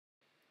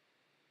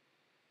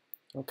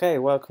Okay,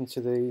 welcome to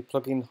the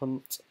plugin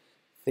hunt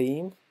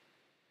theme.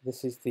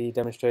 This is the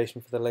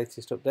demonstration for the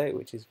latest update,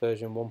 which is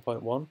version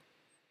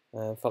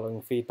 1.1,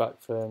 following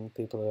feedback from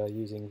people who are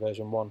using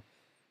version 1.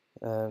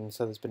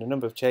 So there's been a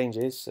number of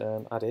changes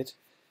added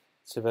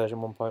to version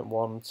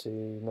 1.1 to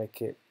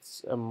make it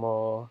a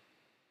more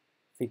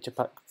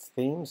feature-packed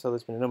theme. So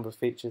there's been a number of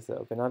features that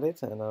have been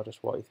added, and I'll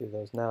just walk you through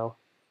those now,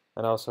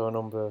 and also a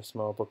number of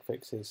small bug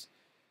fixes,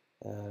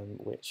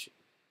 which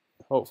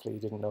hopefully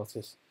you didn't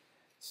notice.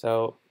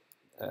 So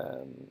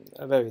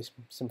a very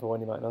simple one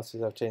you might notice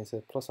is I've changed the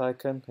plus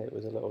icon. It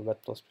was a little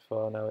red plus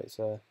before, now it's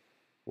a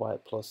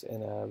white plus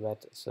in a red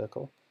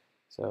circle.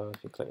 So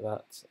if you click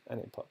that and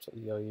it pops up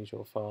your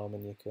usual form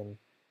and you can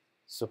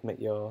submit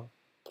your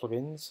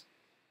plugins.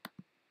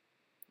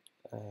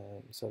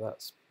 So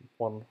that's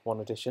one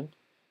addition.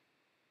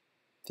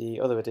 The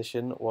other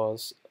addition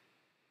was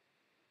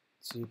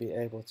to be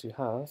able to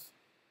have,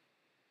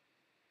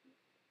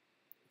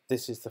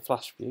 this is the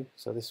flash view,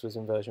 so this was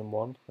in version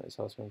 1, it's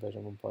also in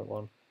version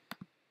 1.1.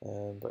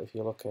 But if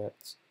you look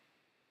at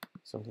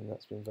something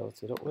that's been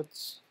voted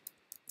upwards,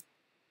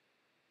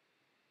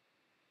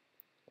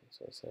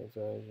 so say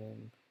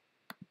version,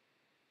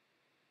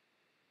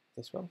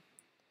 this one.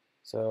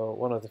 So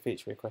one of the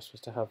feature requests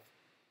was to have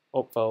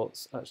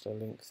upvotes actually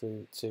link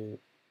through to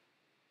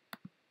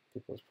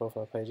people's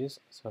profile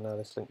pages. So now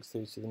this links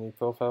through to the new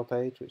profile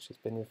page, which has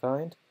been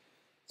refined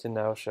to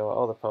now show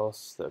all the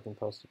posts that have been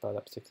posted by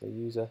that particular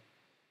user.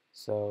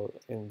 So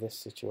in this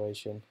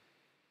situation,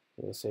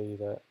 you'll see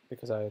that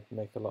because I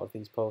make a lot of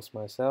these posts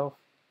myself,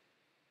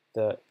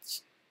 that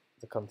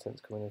the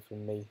content's coming in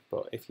from me.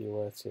 But if you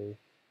were to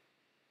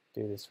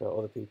do this for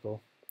other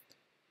people,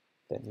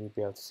 then you'd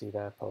be able to see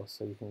their posts,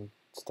 so you can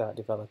start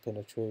developing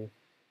a true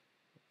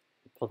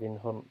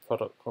plugin hunt,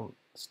 product hunt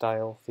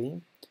style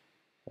theme.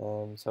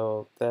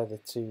 So they're the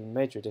two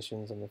major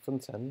additions on the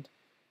front end.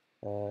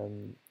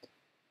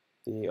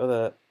 The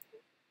other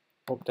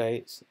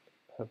updates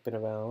have been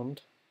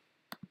around,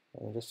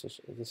 and this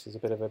is a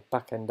bit of a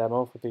back-end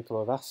demo for people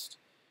who have asked.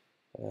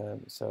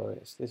 So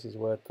this is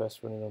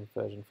WordPress running on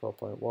version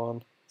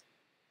 4.1,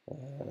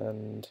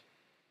 and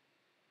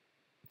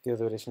the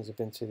other additions have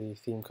been to the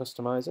theme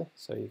customizer.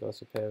 So you go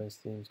to Parents,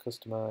 Themes,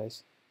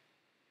 Customize,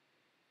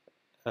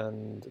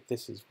 and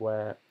this is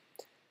where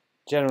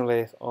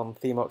generally on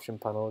theme option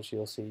panels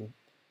you'll see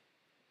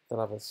they'll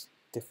have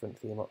different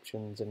theme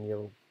options and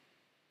you'll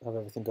have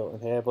everything built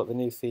in here, but the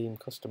new theme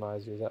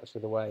customizer is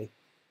actually the way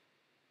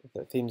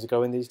that themes are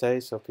going these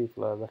days, so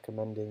people are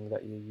recommending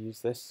that you use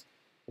this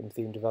in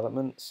theme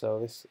development. So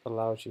this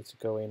allows you to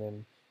go in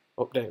and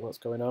update what's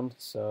going on,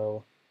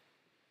 so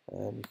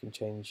you can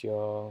change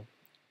your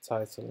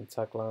title and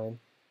tagline,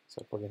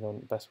 so plugin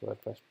hunt best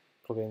WordPress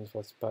plugins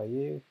voted by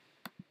you.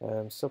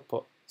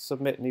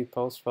 Submit new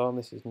post form,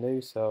 this is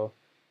new, so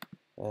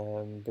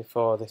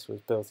before this was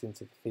built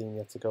into the theme you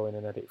had to go in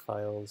and edit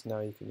files.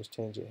 Now you can just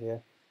change it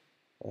here,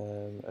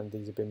 and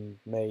these have been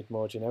made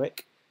more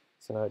generic,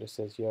 so now it just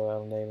says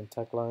URL name and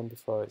tagline.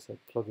 Before it said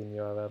plugin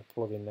URL,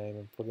 plugin name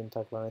and plugin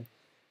tagline.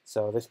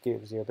 So this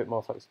gives you a bit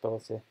more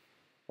flexibility,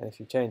 and if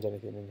you change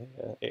anything in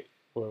here it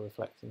will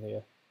reflect in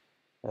here.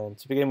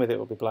 To begin with it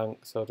will be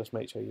blank, so just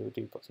make sure you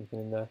do put something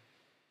in there.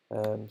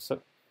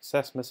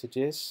 Success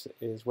messages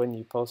is when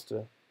you post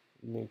a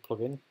new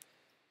plugin,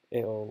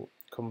 it'll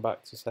come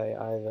back to say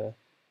either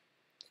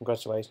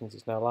congratulations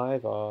it's now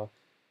live, or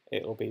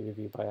it'll be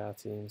reviewed by our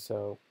team.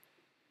 So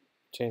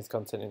change the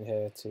content in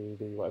here to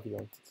be whatever you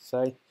wanted to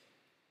say.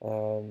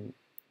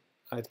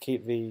 I'd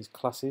keep these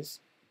classes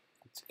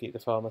to keep the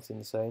formatting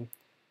the same,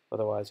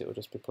 otherwise it will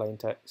just be plain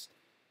text.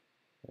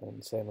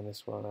 And same on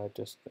this one, I'd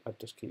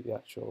just keep the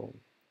actual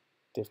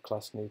div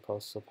class new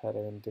post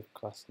subheader and div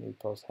class new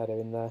post header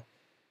in there.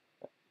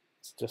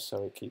 It's just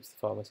so it keeps the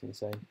formatting the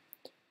same.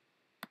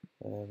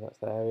 And that's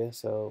the area.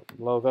 So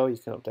logo, you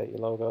can update your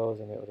logos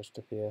and it will just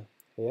appear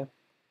here.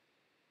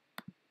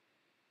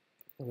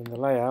 And then the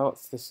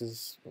layouts, this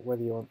is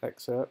whether you want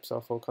excerpts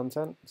or full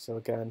content. So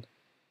again,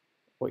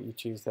 what you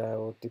choose there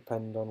will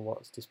depend on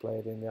what's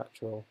displayed in the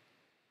actual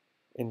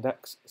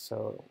index.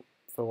 So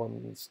for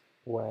ones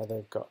where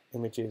they've got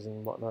images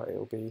and whatnot,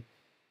 it'll be,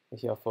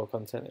 if you have full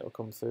content, it'll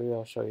come through.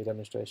 I'll show you a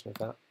demonstration of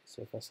that.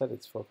 So if I said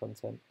it's full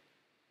content,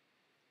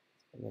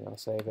 and then I'll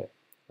save it,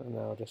 and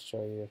I'll just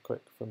show you a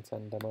quick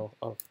front-end demo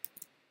of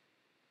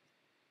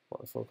what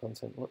the full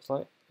content looks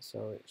like.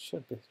 So it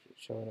should be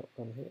showing up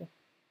on here.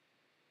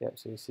 Yep,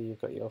 so you see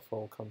you've got your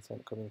full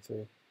content coming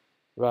through,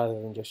 rather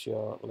than just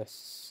your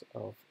lists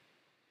of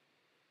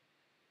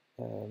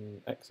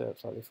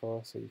excerpts like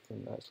before, so you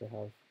can actually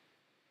have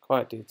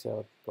quite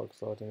detailed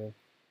blogs loading in.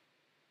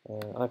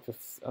 I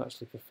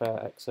actually prefer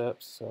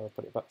excerpts, so I'll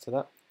put it back to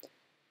that.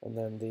 And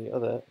then the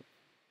other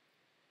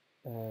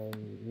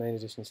main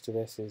additions to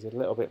this is a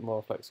little bit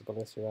more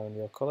flexibility around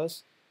your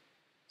colours.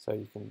 So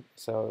you can,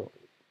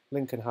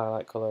 link and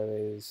highlight colour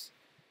is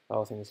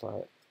all things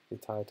like the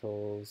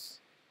titles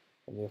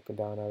and the up and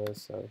down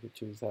arrows. So if you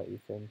choose that, you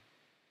can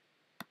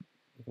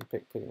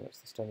pick pretty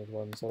much the standard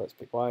one. So let's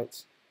pick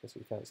white, just so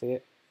you can't see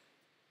it.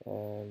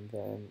 and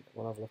then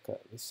we'll have a look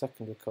at the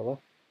secondary colour.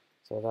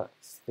 So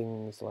that's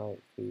things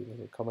like the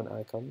little comment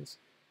icons.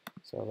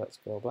 So let's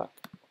go black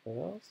with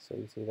those. So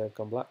you see they've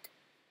gone black.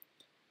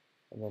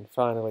 And then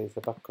finally is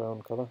the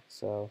background colour.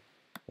 So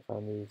if I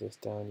move this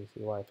down, you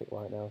see why I pick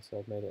white now. So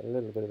I've made it a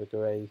little bit of a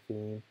grey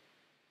theme.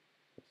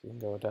 You can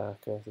go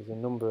darker. There's a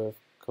number of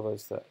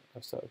colours that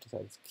I've sort of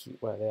decided to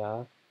keep where they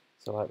are.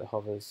 So like the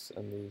hovers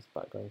and these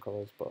background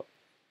colours. But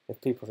if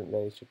people think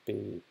they should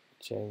be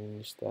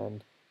changed,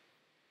 then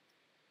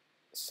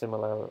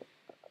similar,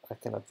 I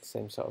can add the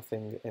same sort of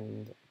thing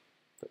in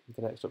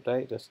the next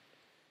update. Just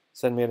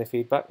send me any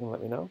feedback and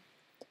let me know.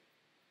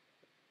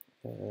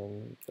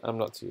 I'm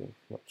not too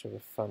much of a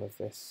fan of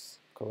this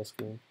colour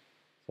scheme,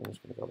 so I'm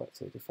just going to go back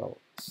to the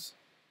defaults.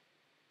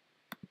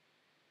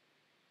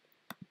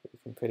 But you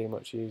can pretty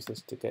much use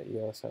this to get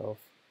yourself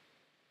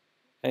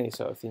any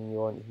sort of theme you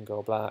want. You can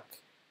go black,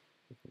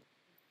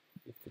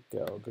 you could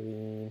go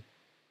green,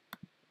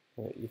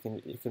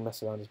 you can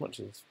mess around as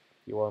much as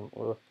you want.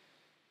 Well,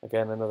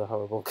 again, another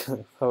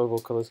horrible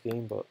colour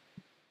scheme, but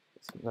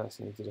it's nice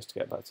and easy just to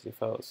get back to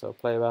default. So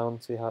play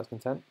around, see how it's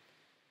content.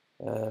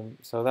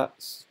 So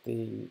that's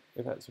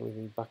effectively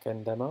the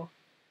back-end demo.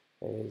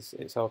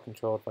 It's all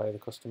controlled by the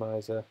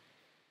customizer.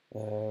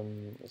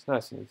 It's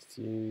nice and easy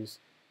to use,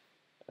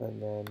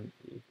 and then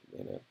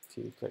in a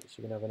few clicks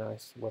you can have a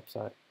nice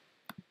website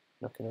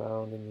knocking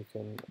around, and you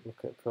can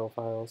look at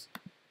profiles.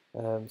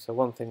 So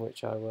one thing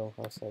which I'll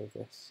save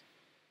this,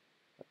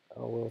 I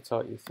will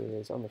talk you through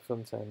is on the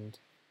front end,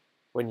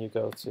 when you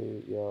go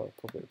to your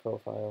public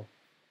profile,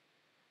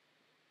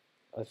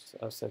 as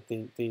I've said,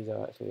 these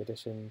are actually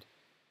additioned.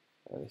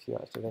 And if you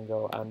actually then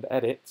go and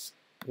edit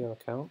your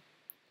account,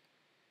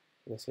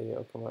 you'll see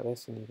it'll come like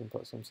this, and you can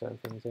put some certain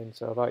things in.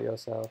 So about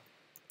yourself,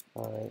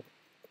 I'm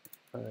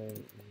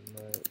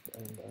Mike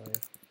and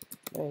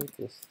I made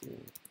this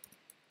theme.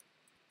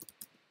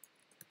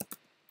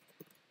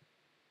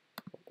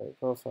 Update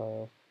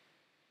profile,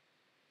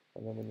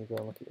 and then when you go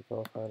and look at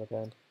your profile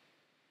again,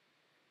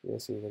 you'll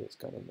see that it's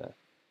gone in there.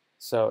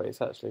 So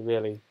it's actually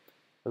a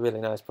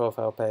really nice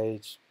profile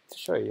page to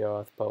show you your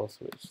author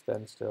post, which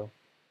then still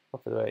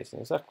operates in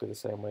exactly the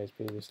same way as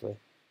previously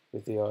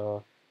with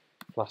your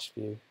flash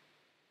view.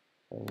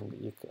 And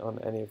you can, on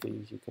any of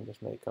these, you can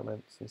just make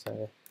comments and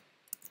say,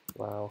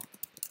 "Wow,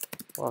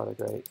 what a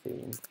great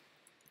theme!"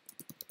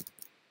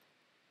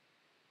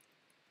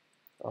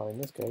 Or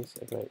in this case,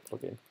 a great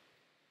plugin.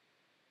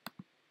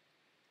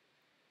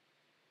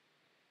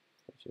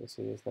 Which you'll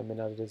see is then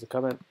been added as a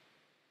comment,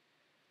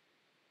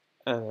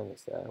 and then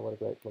it's there. What a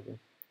great plugin!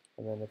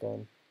 And then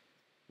again,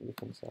 you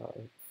can sort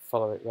of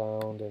follow it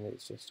round, and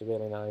it's just a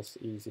really nice,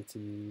 easy to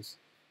use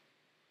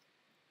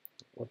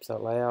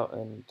website layout,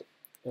 and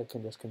it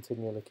can just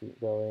continually keep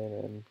going,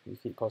 and you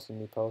keep posting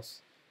new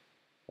posts.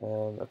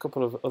 A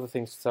couple of other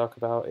things to talk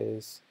about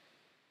is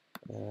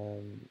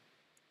the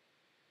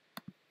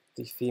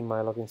Theme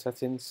My Login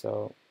settings.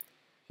 So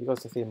if you go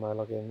to Theme My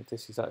Login,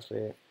 this is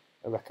actually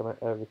a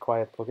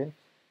required plugin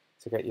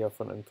to get your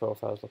front end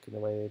profiles looking the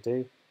way they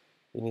do.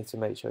 You need to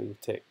make sure you've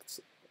ticked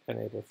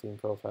Enable Theme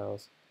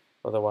Profiles.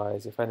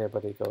 Otherwise, if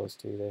anybody goes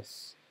to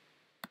this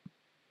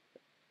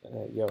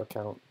Your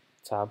Account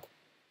tab,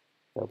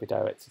 they'll be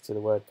directed to the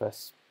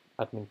WordPress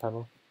admin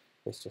panel.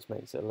 This just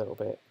makes it a little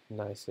bit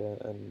nicer,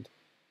 and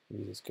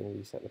users can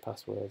reset the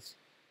passwords.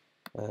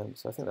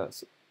 So I think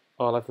that's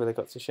all I've really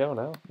got to show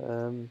now.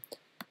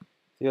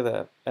 The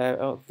other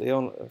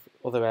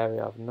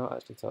area I've not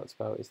actually talked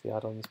about is the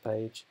add-ons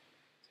page.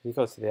 So if you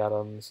go to the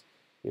add-ons,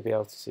 you'll be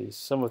able to see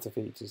some of the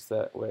features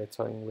that we're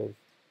toying with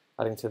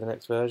adding to the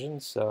next version.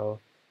 So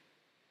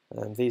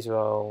these are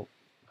all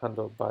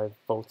handled by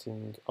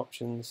voting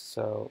options.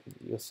 So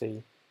you'll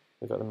see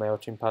we've got the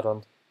MailChimp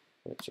add-on,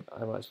 which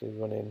I'm actually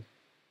running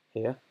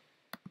here.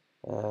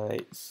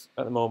 It's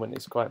at the moment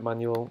it's quite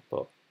manual,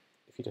 but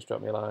if you just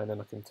drop me a line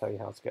and I can tell you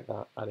how to get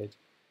that added.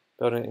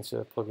 Building it into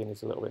a plugin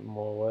is a little bit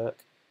more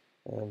work,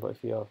 but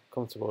if you're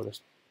comfortable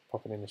just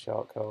popping in the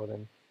shortcode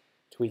and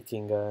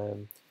tweaking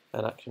an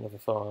action of a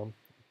form,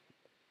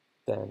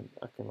 then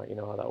I can let you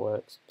know how that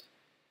works.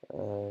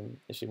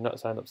 If you've not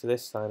signed up to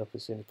this, sign up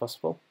as soon as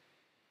possible,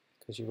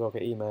 because you will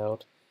get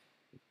emailed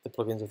the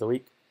plugins of the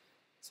week.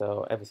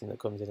 So everything that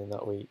comes in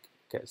that week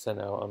gets sent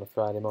out on a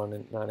Friday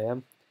morning at 9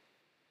 AM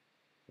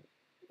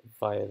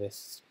via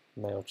this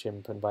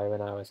MailChimp and via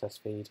an RSS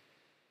feed.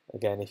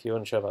 Again, if you're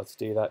unsure how to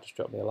do that, just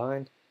drop me a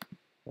line.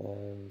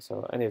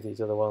 So any of these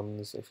other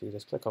ones, if you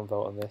just click on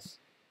vote on this,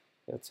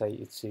 it'll take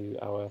you to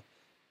our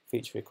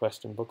feature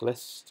request and bug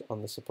list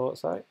on the support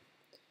site.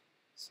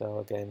 So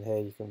again, here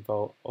you can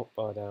vote up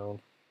or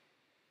down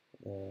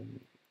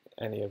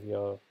any of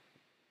your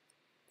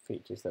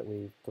features that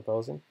we're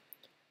proposing.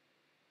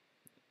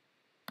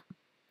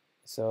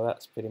 So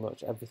that's pretty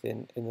much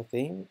everything in the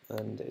theme,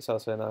 and it's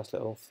also a nice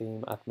little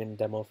theme admin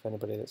demo for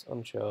anybody that's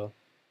unsure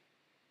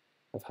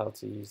of how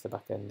to use the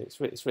back end.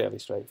 It's really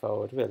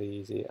straightforward, really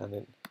easy, and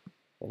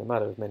in a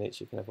matter of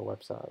minutes you can have a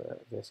website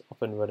that's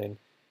up and running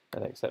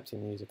and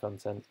accepting user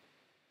content.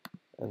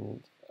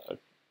 And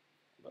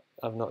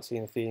I've not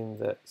seen a theme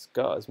that's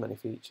got as many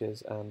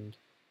features, and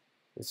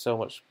there's so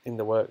much in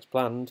the works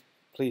planned.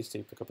 Please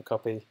do pick up a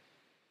copy,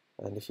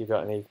 and if you've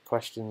got any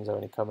questions or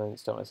any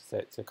comments, don't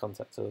hesitate to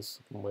contact us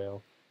and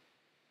we'll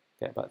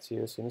get back to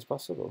you as soon as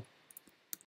possible.